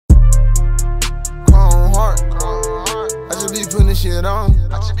shit on.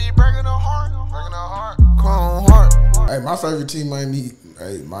 I just be breaking her heart. Chrome heart. Hey, my favorite team, Miami Heat.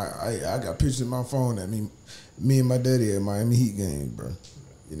 Hey, I got pictures in my phone that me and my daddy at Miami Heat game, bro.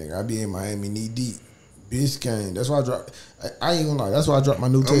 You nigga, I be in Miami knee deep. Biscayne. That's why I dropped. I ain't gonna lie. That's why I dropped my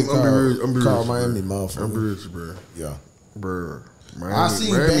new tape called Miami, motherfucker. I'm rich, bro. Yeah, bro. Miami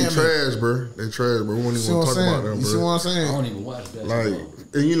trash, bro. They trash, bro. We won't even talk about them, bro. You see what I'm saying? I don't even watch basketball. Like,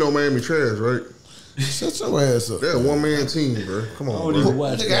 and you know Miami trash, right? Shut your ass up. They're a one-man team, bro. Come on, I don't even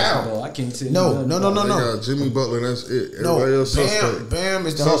watch basketball. I can't tell you. No. They got Jimmy Butler, and that's it. Everybody else suspect. Bam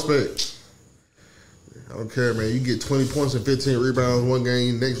is the suspect. I don't care, man. You get 20 points and 15 rebounds one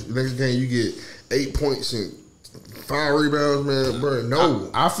game. Next game, you get 8 points and 5 rebounds, man. Bro, no.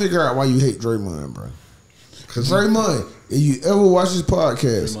 I figure out why you hate Draymond, bro. Cause Draymond, if you ever watch this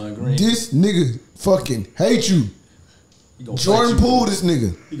podcast, this nigga fucking hate you. Jordan Poole, this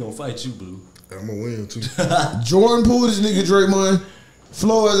nigga. He gonna fight you, Blue. I'm gonna win too. Jordan Poole, this nigga Draymond.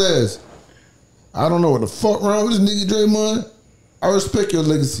 Floor his ass. I don't know what the fuck wrong with this nigga Draymond. I respect your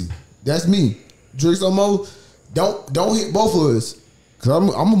legacy. That's me. Drink some more. Don't hit both of us. Cause I'm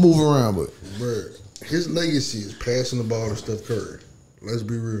gonna move around, but bro, his legacy is passing the ball to Steph Curry. Let's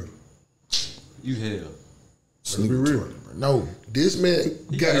be real. You hell. Let's be real. No. This man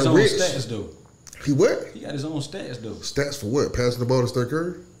he got his own stats though. He what? He got his own stats though. Stats for what? Passing the ball to Steph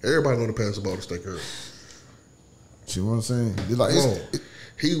Curry? Everybody know to pass the ball to Steph Curry. See what I'm saying? Like,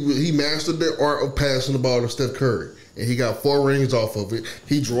 he mastered the art of passing the ball to Steph Curry. And he got 4 rings off of it.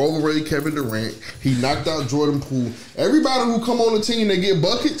 He drove away Kevin Durant. He knocked out Jordan Poole. Everybody who come on the team that get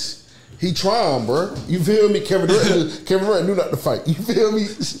buckets, he try them, bro. You feel me? Kevin Durant knew not to fight. You feel me?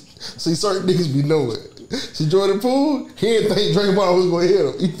 See, certain niggas be knowing. See, Jordan Poole, he didn't think Draymond was going to hit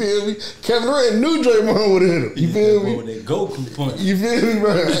him. You feel me? Kevin Durant knew Draymond would hit him. You feel me? With that Goku punch. You feel me,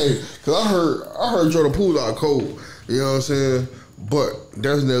 bro? Hey, because I heard Jordan Poole out cold. You know what I'm saying? But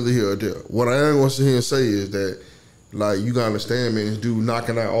that's neither here or there. What I am going to sit here and say is that, like, you gotta understand, man, this dude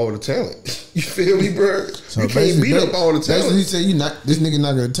knocking out all the talent. You feel me, bro? So you can't beat up all the talent. He said this nigga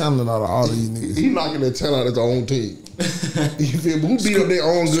knocking the talent out of all these niggas. He knocking the talent out of his own team. You feel me? Who beat up their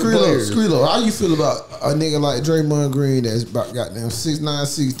own good players? Skrilla, how you feel about a nigga like Draymond Green that's about goddamn 6'9",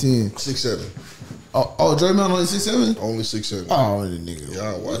 6'10"? 6'7". Oh, Draymond only 6'7"? Only 6'7". Oh, the nigga.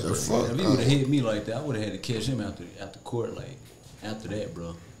 Yeah, what the fuck? If he would have hit me like that, I would have had to catch him after court, like, after that,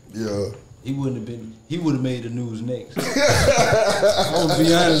 bro. Yeah. He wouldn't have been. He would have made the news next. I'm gonna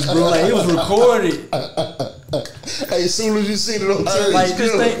be honest, bro. Like, it was recorded. Hey, as soon as you see it on TV, like,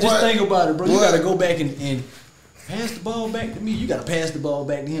 just think about it, bro. You gotta go back and pass the ball back to me. You gotta pass the ball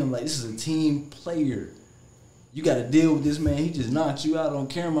back to him. Like, this is a team player. You gotta deal with this man. He just knocked you out on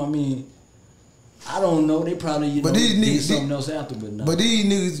camera. I mean, I don't know. They probably did something else after, but no. But these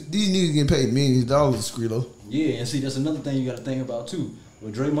niggas getting paid millions of dollars, Skrilla. Yeah, and see, that's another thing you gotta think about too.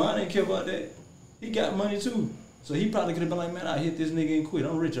 Well, Draymond ain't care about that. He got money too. So he probably could have been like, man, I hit this nigga and quit.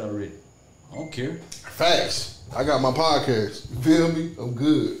 I'm rich already. I don't care. Facts. I got my podcast. You feel me? I'm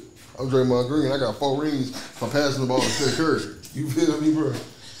good. I'm Draymond Green. I got 4 rings for passing the ball to Steph Curry. You feel me, bro?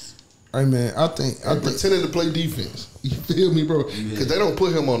 Hey, man, I think pretending to play defense. You feel me, bro? Because they don't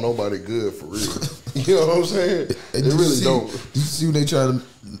put him on nobody good for real. You know what I'm saying? They really don't. Did you see when they try to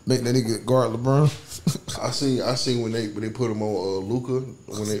make that nigga guard LeBron? I seen when they put him on Luka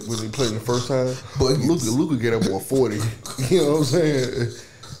when they played him the first time. But Luka get up on 40. You know what I'm saying?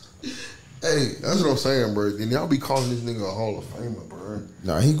 Hey, that's what I'm saying, bro. And y'all be calling this nigga a Hall of Famer, bro.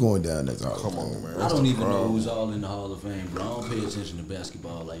 Nah, he going down there. Come on, man. I don't even know who's all in the Hall of Fame, bro. I don't pay attention to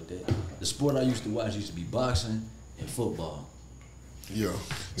basketball like that. The sport I used to watch used to be boxing and football. Yeah.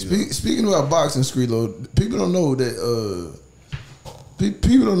 Speaking about boxing, Skrilla, people don't know that.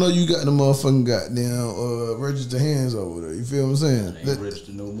 People don't know you got the motherfucking goddamn registered hands over there. You feel what I'm saying? I ain't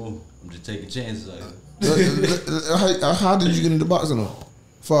registered no more. I'm just taking chances out here. How did you get into boxing though?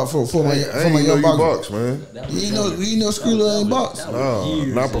 For my young box, man. You know Skrilla ain't box. No,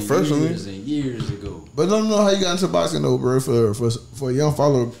 not professionally. Years and years ago. But I don't know how you got into boxing though, bro. For a young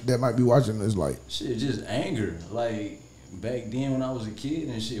follower that might be watching this, like shit, just anger. Like back then when I was a kid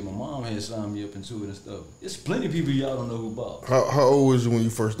and shit, my mom had signed me up into it and stuff. There's plenty of people y'all don't know who box. How old was you when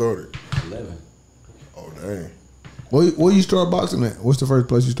you first started? 11. Oh dang. Where you start boxing at? What's the first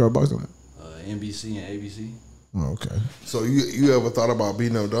place you start boxing at? NBC and ABC. Oh, okay. So you ever thought about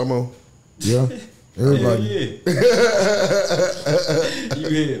beating up Damo? Yeah. Everybody. Yeah. You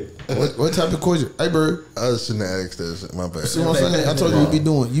hear? What type of question? Hey, Bird. I was shouldn't have asked this. My bad. See what I'm saying? I told you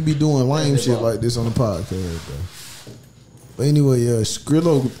you be doing lame shit like this on the podcast, bro. But anyway,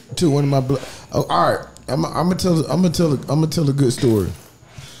 Skrilla too. One of my. All right. I'm gonna tell a good story.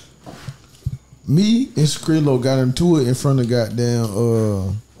 Me and Skrillo got into it in front of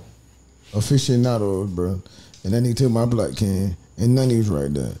goddamn aficionados, bro. And that nigga took my black can, and none of was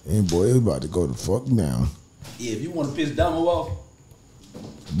right there. And boy, it was about to go the fuck down. Yeah, if you want to piss Damo off,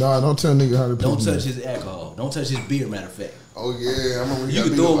 Nah, don't tell nigga how to piss don't me touch off. his alcohol. Don't touch his beer, matter of fact. Oh yeah, I remember You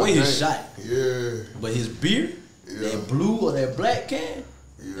can throw away his shot. Yeah. But his beer, that blue or that black can,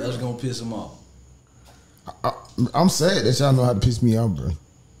 that's gonna piss him off. I'm sad that y'all know how to piss me off, bro.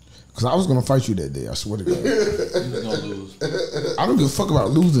 Cause I was gonna fight you that day. I swear to God. You was gonna lose. I don't give a fuck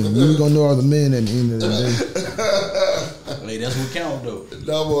about losing. You ain't gonna know all the men at the end of the day. Hey, that's what counts though.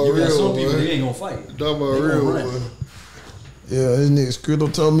 Damo You got real, some people boy. they ain't gonna fight. Damo They gonna real, run. boy. Yeah, this nigga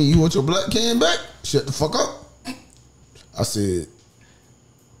Skrillo told me, you want your black can back? Shut the fuck up. I said,